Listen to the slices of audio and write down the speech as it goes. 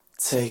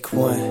Take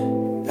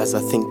one, as I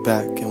think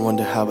back and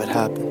wonder how it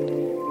happened.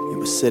 You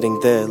were sitting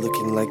there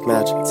looking like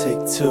magic. Take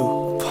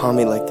two, upon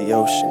me like the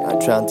ocean. I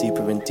drowned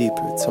deeper and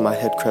deeper till my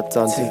head crept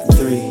on. Take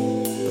three,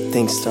 but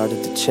things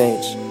started to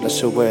change. Not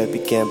sure where it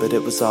began, but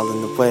it was all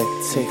in the way.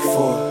 Take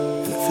four,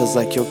 and it feels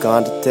like you're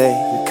gone today.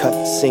 We cut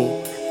the scene,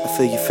 I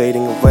feel you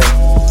fading away.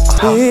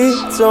 We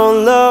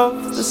don't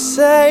love the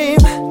same.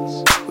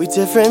 We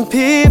different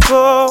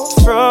people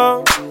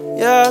from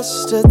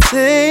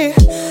yesterday.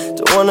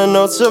 Don't wanna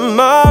know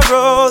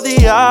tomorrow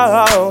the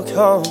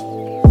outcome.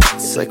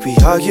 It's like we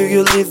argue,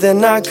 you leave,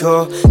 then I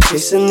go.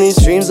 Chasing these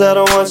dreams, I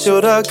don't want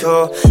you to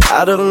go.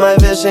 Out of my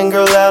vision,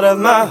 girl, out of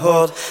my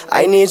hold.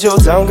 I need you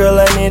down, girl,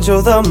 I need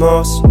you the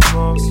most.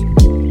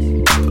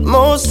 But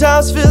most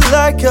times feel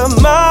like a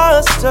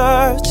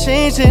monster,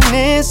 changing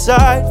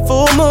inside.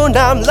 Full moon,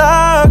 I'm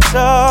locked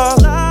up.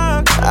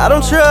 I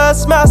don't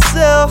trust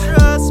myself,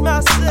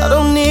 I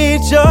don't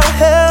need your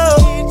help.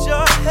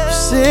 You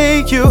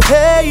say you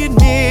hate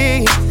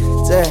me,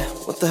 damn,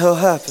 what the hell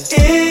happened?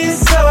 It's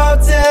so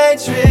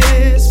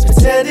dangerous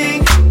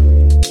pretending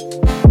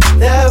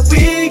that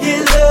we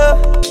get love,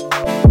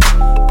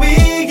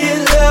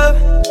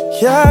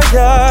 Yeah,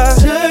 yeah.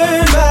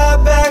 Turn my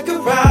back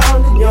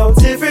around and you're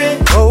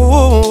different.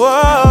 Oh,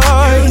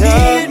 You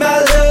yeah. need my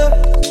love,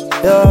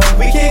 Yeah.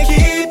 we can't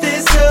keep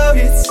this love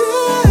eternity.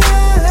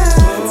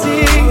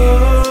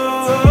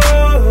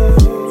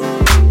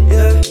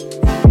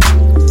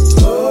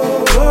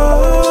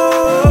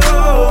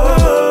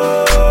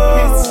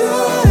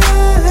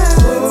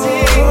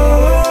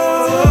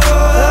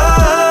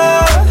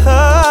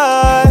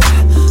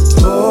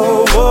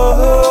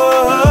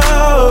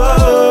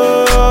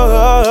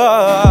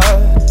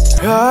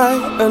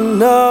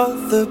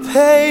 Another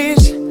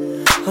page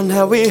on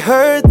how we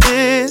heard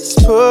this.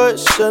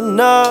 Push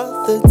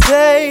another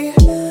day,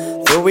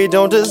 though we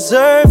don't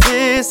deserve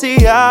this. The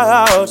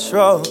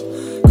outro,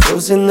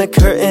 closing the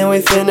curtain,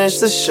 we finish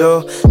the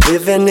show.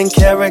 Living in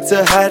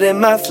character, hiding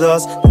my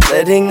flaws, and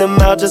letting them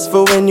out just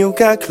for when you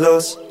got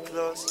close.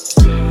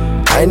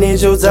 I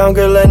need you down,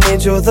 girl, I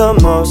need you the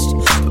most.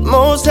 But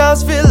most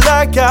times feel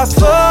like I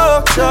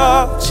fucked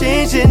up,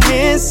 changing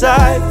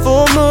inside.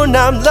 Full moon,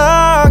 I'm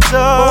locked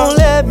up. Won't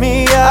let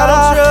me out.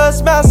 I don't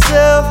trust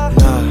myself.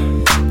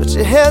 Nah. Put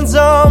your hands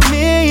on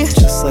me,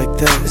 just like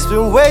that. It's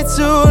been way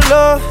too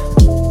long,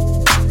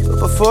 but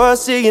before I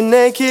see you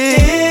naked,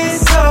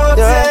 It's so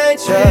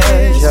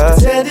dangerous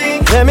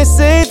pretending let me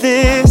say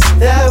this,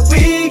 that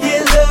we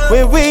get love,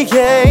 when we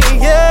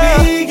ain't,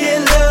 yeah. we get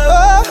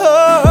love.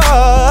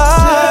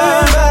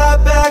 Turn my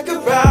back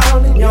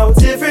around and you're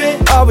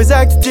different. Always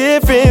acting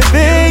different,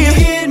 bitch.